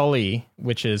Sully,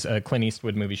 which is a Clint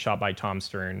Eastwood movie shot by Tom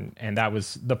Stern, and that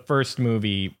was the first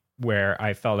movie where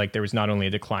I felt like there was not only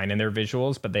a decline in their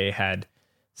visuals, but they had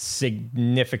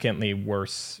significantly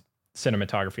worse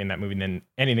cinematography in that movie than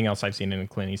anything else I've seen in a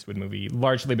Clint Eastwood movie,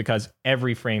 largely because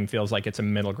every frame feels like it's a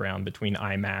middle ground between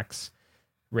IMAX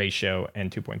ratio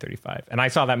and 2.35. And I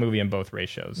saw that movie in both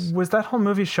ratios. Was that whole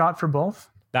movie shot for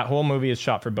both? That whole movie is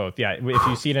shot for both. Yeah. If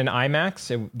you see it in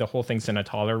IMAX, the whole thing's in a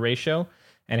taller ratio.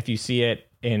 And if you see it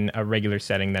in a regular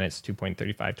setting, then it's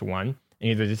 2.35:1. And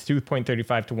either the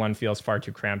 2.35:1 feels far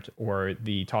too cramped or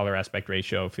the taller aspect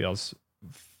ratio feels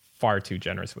far too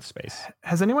generous with space.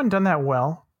 Has anyone done that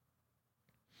well?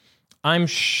 I'm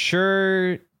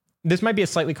sure this might be a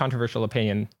slightly controversial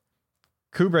opinion.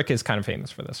 Kubrick is kind of famous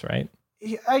for this, right?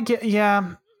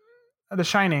 Yeah. The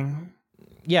Shining.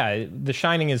 Yeah, The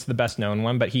Shining is the best known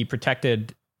one, but he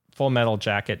protected Full Metal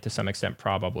Jacket to some extent,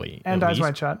 probably. And Eyes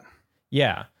Wide Shut.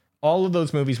 Yeah. All of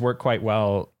those movies work quite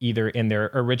well, either in their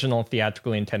original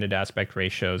theatrically intended aspect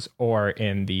ratios or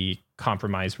in the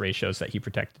compromise ratios that he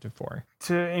protected it for.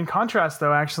 In contrast,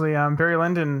 though, actually, Barry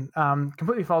Lyndon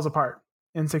completely falls apart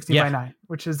in 16:9,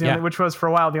 which is which was for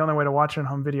a while the only way to watch it on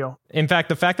home video. In fact,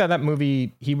 the fact that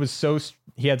movie he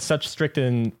had such strict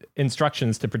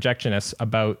instructions to projectionists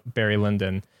about Barry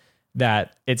Lyndon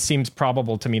that it seems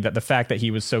probable to me that the fact that he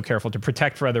was so careful to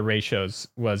protect for other ratios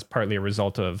was partly a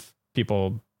result of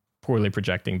people poorly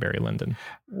projecting Barry Lyndon.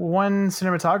 One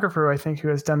cinematographer I think who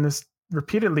has done this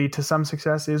repeatedly to some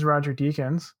success is Roger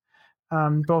Deakins.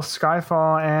 Both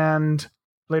Skyfall and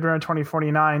Blade Runner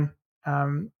 2049.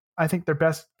 I think their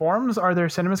best forms are their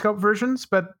CinemaScope versions,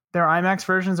 but their IMAX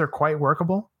versions are quite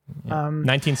workable. Yeah.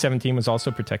 1917 was also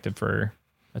protected for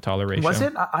a taller ratio. Was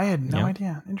it? I had no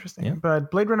idea. Interesting.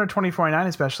 But Blade Runner 2049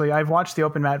 especially, I've watched the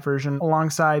open matte version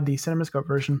alongside the CinemaScope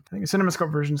version. I think the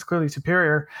CinemaScope version is clearly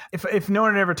superior. If no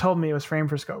one had ever told me it was frame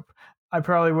for scope, I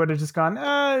probably would have just gone,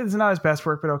 it's not his best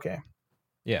work, but okay.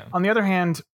 Yeah. On the other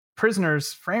hand,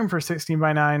 Prisoners, frame for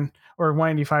 16:9 or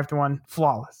 185:1,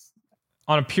 flawless.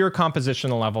 On a pure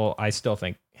compositional level, I still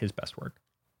think his best work.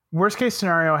 Worst case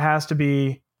scenario has to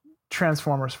be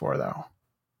Transformers 4, though.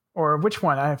 Or which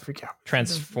one? I forget.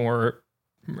 Transformers.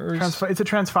 It's a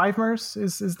Transfimers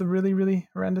is the really, really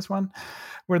horrendous one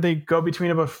where they go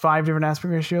between about 5 different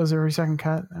aspect ratios every second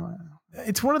cut.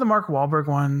 It's one of the Mark Wahlberg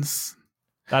ones.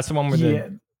 That's the one where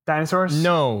the dinosaurs?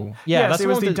 No. Yeah, yes, that's it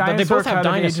was the dinosaur. they both have cut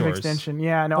of dinosaurs. Age of Extinction.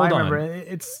 Yeah, no, Hold I remember. on.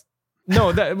 It's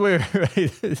no,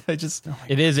 that I just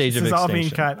it is Age of Extinction. It's all being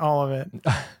cut, all of it.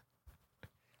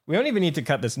 We don't even need to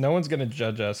cut this. No one's going to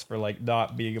judge us for like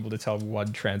not being able to tell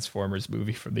one Transformers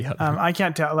movie from the other. I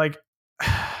can't tell. Like,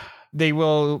 they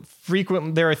will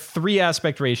frequently. There are 3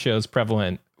 aspect ratios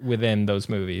prevalent within those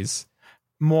movies.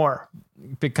 More,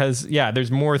 because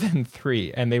there's more than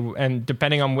 3, and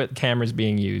depending on what camera's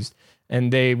being used,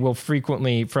 and they will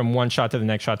frequently from one shot to the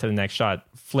next shot to the next shot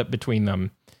flip between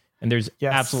them, and there's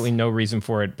absolutely no reason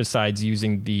for it besides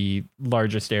using the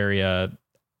largest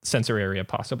sensor area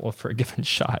possible for a given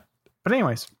shot. But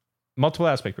anyways, multiple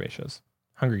aspect ratios.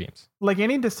 Hunger Games. Like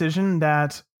any decision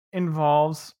that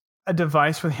involves a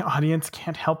device where the audience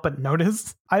can't help but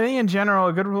notice, I think in general,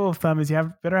 a good rule of thumb is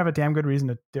you better have a damn good reason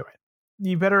to do it.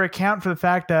 You better account for the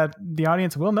fact that the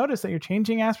audience will notice that you're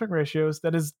changing aspect ratios.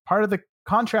 That is part of the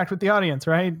contract with the audience,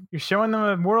 right? You're showing them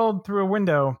a world through a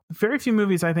window. Very few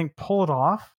movies, I think, pull it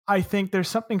off. I think there's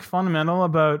something fundamental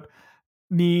about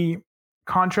the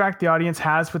contract the audience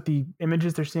has with the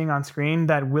images they're seeing on screen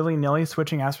that willy-nilly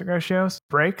switching aspect ratios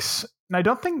breaks. And I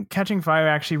don't think Catching Fire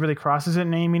actually really crosses it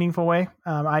in any meaningful way.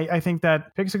 I think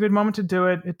that picks a good moment to do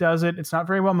it. It does it. It's not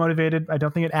very well motivated. I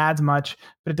don't think it adds much,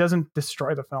 but it doesn't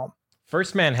destroy the film.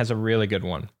 First Man has a really good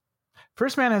one.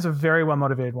 First Man has a very well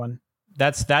motivated one.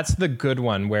 That's the good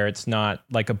one where it's not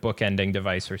like a bookending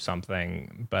device or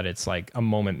something, but it's like a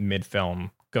moment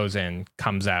mid-film goes in,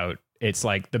 comes out. It's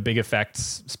like the big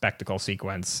effects spectacle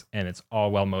sequence, and it's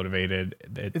all well motivated.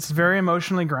 It's very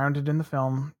emotionally grounded in the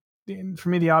film. For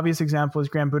me, the obvious example is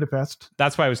Grand Budapest.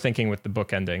 That's why I was thinking with the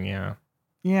bookending, yeah.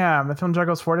 Yeah, the film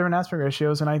juggles 4 different aspect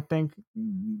ratios, and I think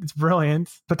it's brilliant,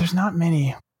 but there's not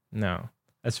many. No.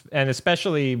 And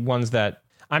especially ones that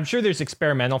I'm sure there's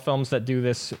experimental films that do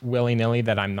this willy-nilly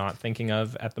that I'm not thinking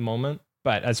of at the moment.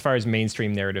 But as far as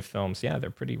mainstream narrative films, they're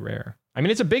pretty rare. I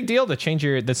mean, it's a big deal to change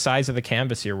the size of the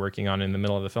canvas you're working on in the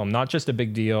middle of the film. Not just a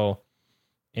big deal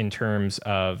in terms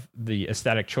of the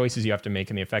aesthetic choices you have to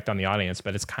make and the effect on the audience,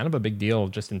 but it's kind of a big deal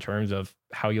just in terms of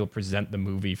how you'll present the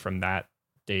movie from that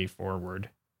day forward.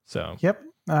 So, yep.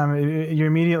 You're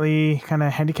immediately kind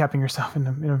of handicapping yourself in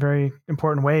a very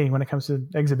important way when it comes to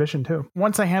exhibition too.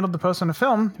 Once I handled the post on a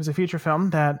film, it was a feature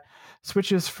film that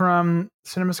switches from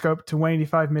CinemaScope to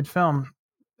 185 mid-film.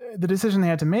 The decision they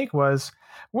had to make was,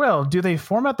 well, do they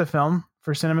format the film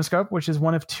for CinemaScope, which is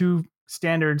one of 2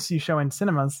 standards you show in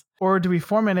cinemas, or do we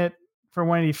format it for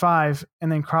 185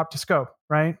 and then crop to scope,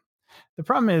 right? The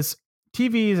problem is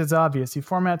TVs, it's obvious. You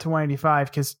format to 185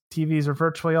 because TVs are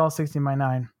virtually all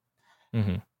 16:9.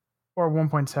 Mm-hmm. Or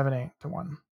 1.78 to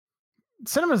 1.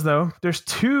 Cinemas, though, there's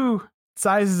 2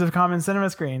 sizes of common cinema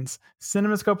screens,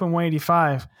 CinemaScope and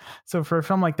 185. So for a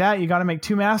film like that, you got to make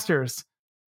 2 masters,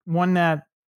 one that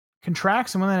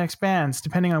contracts and one that expands,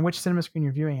 depending on which cinema screen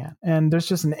you're viewing at. And there's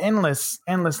just an endless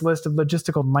list of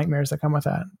logistical nightmares that come with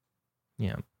that.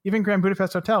 Yeah. Even Grand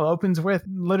Budapest Hotel opens with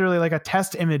literally like a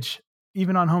test image,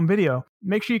 even on home video.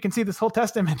 Make sure you can see this whole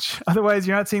test image. Otherwise,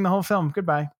 you're not seeing the whole film.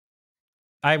 Goodbye.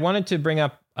 I wanted to bring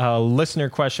up a listener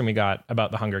question we got about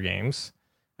the Hunger Games.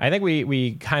 I think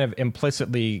we kind of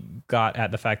implicitly got at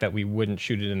the fact that we wouldn't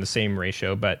shoot it in the same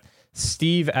ratio, but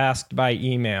Steve asked by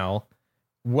email,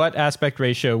 what aspect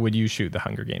ratio would you shoot the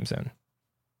Hunger Games in?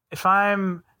 If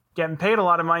I'm getting paid a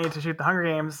lot of money to shoot the Hunger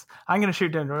Games, I'm going to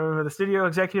shoot in. The studio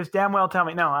executives damn well tell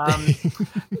me, no,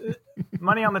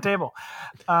 money on the table.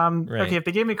 Right. Okay, if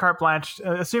they gave me carte blanche,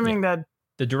 assuming that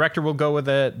the director will go with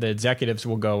it, the executives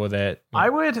will go with it. I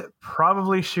would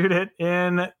probably shoot it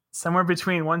in somewhere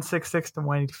between 166 to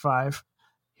 185.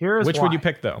 Here's Which why. would you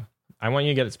pick, though? I want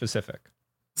you to get it specific.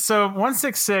 So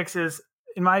 166 is,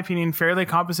 in my opinion, fairly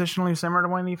compositionally similar to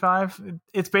 185.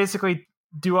 It's basically,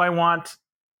 do I want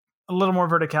a little more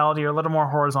verticality or a little more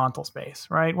horizontal space,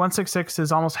 right? 166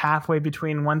 is almost halfway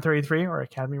between 133 or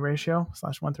Academy ratio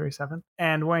 /137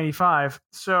 and 185.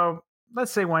 So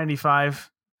let's say 185.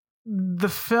 The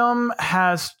film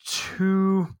has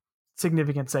 2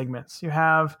 significant segments. You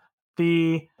have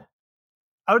the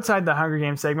outside the Hunger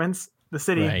Games segments, the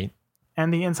city, Right.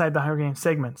 and the inside the Hunger Games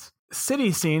segments.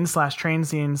 City scenes / train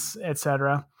scenes,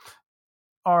 etc.,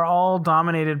 are all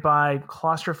dominated by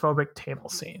claustrophobic table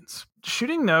scenes.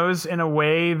 Shooting those in a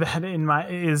way that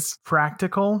is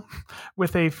practical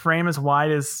with a frame as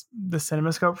wide as the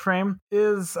CinemaScope frame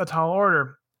is a tall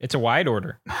order. It's a wide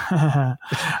order.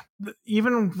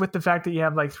 Even with the fact that you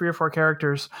have like 3 or 4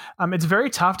 characters, it's very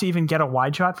tough to even get a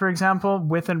wide shot, for example,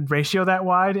 with a ratio that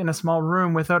wide in a small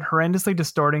room without horrendously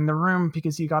distorting the room,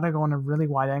 because you got to go on a really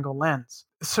wide angle lens.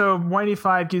 So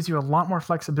 185 gives you a lot more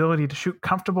flexibility to shoot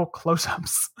comfortable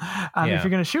close-ups. If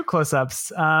you're going to shoot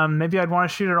close-ups, maybe I'd want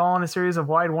to shoot it all in a series of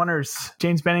wide oneers,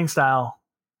 James Benning style.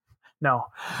 No,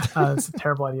 that's a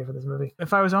terrible idea for this movie.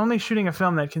 If I was only shooting a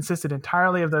film that consisted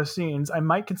entirely of those scenes, I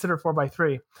might consider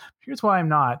 4:3. Here's why I'm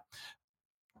not.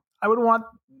 I would want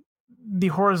the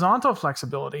horizontal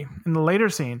flexibility in the later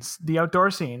scenes, the outdoor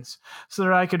scenes, so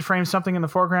that I could frame something in the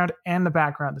foreground and the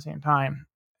background at the same time.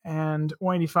 And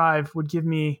 185 would give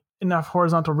me enough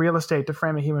horizontal real estate to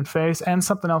frame a human face and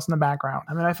something else in the background.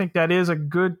 I mean, I think that is a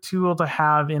good tool to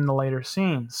have in the later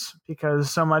scenes,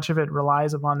 because so much of it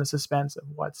relies upon the suspense of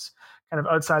what's kind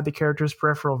of outside the character's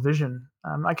peripheral vision.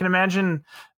 I can imagine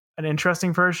an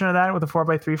interesting version of that with a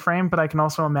 4:3 frame, but I can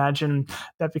also imagine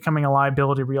that becoming a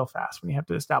liability real fast when you have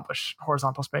to establish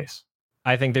horizontal space.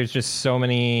 I think there's just so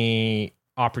many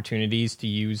opportunities to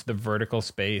use the vertical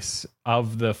space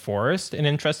of the forest in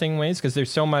interesting ways, because there's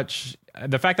so much.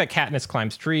 The fact that Katniss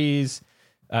climbs trees,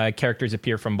 characters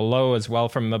appear from below as well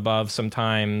from above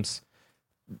sometimes.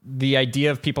 The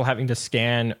idea of people having to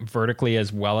scan vertically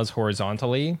as well as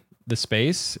horizontally the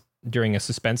space during a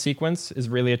suspense sequence is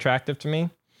really attractive to me.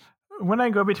 When I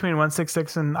go between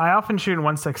 1:6:6 and I often shoot in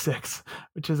 1:6:6,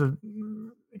 which is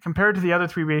compared to the other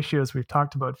 3 ratios we've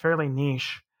talked about, fairly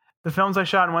niche. The films I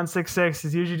shot in 1:6:6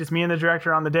 is usually just me and the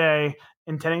director on the day,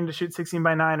 intending to shoot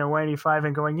 16:9 or 185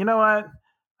 and going, you know what?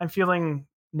 I'm feeling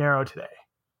narrow today.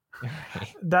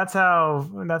 Right. That's how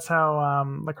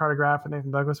La Cartographe and Nathan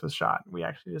Douglas was shot. We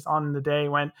actually just on the day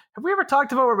went, have we ever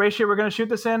talked about what ratio we're going to shoot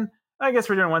this in? I guess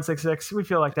we're doing 1:6:6. We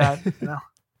feel like that, you know.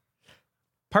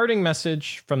 Parting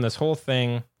message from this whole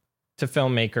thing to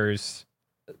filmmakers: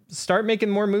 start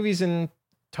making more movies in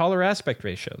taller aspect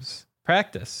ratios.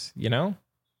 Practice, you know?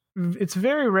 It's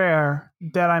very rare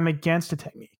that I'm against a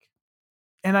technique.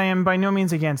 And I am by no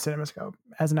means against CinemaScope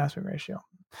as an aspect ratio.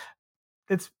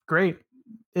 It's great.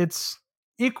 It's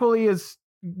equally as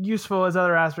useful as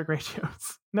other aspect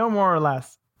ratios. No more or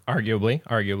less.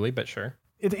 Arguably, but sure.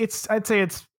 I'd say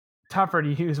it's tougher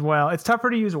to use well. It's tougher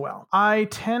to use well. I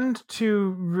tend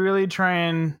to really try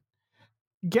and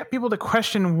get people to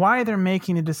question why they're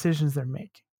making the decisions they're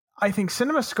making. I think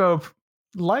CinemaScope,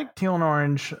 like Teal and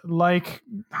Orange, like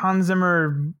Hans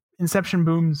Zimmer Inception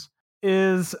booms,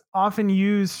 is often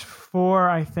used for,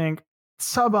 I think,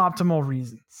 suboptimal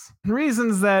reasons.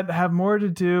 Reasons that have more to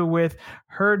do with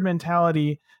herd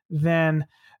mentality than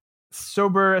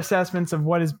sober assessments of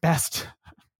what is best.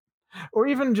 Or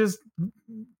even just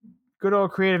good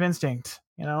old creative instinct.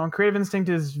 You know, and creative instinct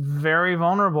is very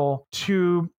vulnerable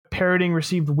to parroting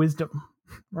received wisdom.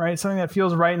 Right? Something that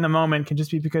feels right in the moment can just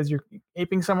be because you're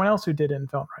aping someone else who did it and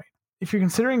felt right. If you're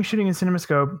considering shooting in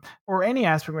CinemaScope, or any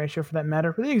aspect ratio for that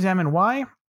matter, really examine why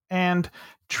and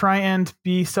try and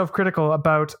be self-critical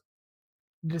about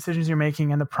the decisions you're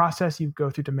making and the process you go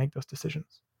through to make those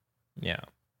decisions. Yeah.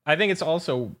 I think it's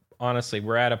also, honestly,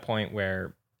 we're at a point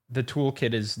where the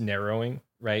toolkit is narrowing,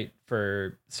 right,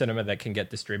 for cinema that can get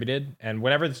distributed. And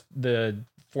whenever the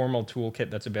formal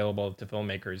toolkit that's available to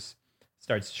filmmakers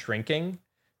starts shrinking,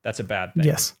 that's a bad thing.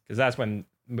 Yes. Because that's when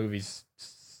movies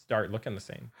start looking the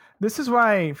same. This is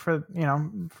why,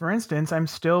 for instance, I'm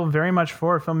still very much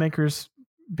for filmmakers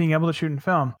being able to shoot in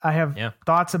film. I have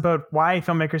thoughts about why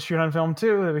filmmakers shoot on film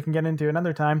too that we can get into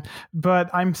another time. But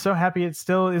I'm so happy it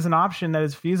still is an option that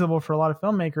is feasible for a lot of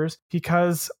filmmakers,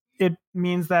 because it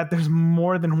means that there's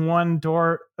more than one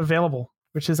door available,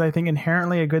 which is, I think,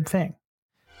 inherently a good thing.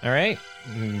 All right.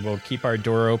 We'll keep our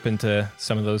door open to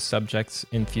some of those subjects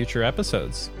in future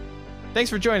episodes. Thanks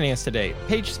for joining us today.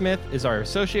 Paige Smith is our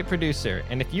associate producer.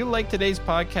 And if you like today's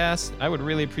podcast, I would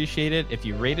really appreciate it if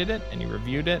you rated it and you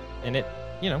reviewed it, and it,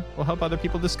 will help other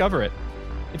people discover it.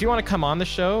 If you want to come on the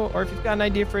show, or if you've got an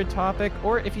idea for a topic,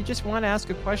 or if you just want to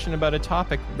ask a question about a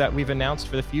topic that we've announced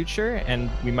for the future and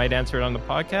we might answer it on the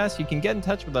podcast, you can get in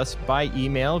touch with us by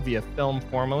email via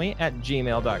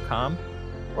filmformally@gmail.com,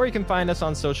 or you can find us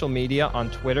on social media on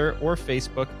Twitter or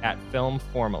Facebook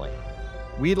 @filmformally.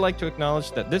 We'd like to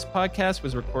acknowledge that this podcast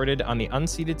was recorded on the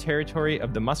unceded territory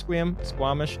of the Musqueam,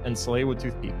 Squamish, and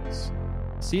Tsleil-Waututh peoples.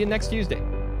 See you next Tuesday.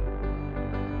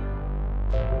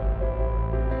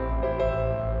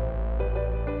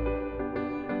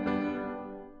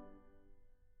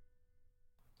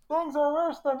 Things are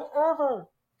worse than ever.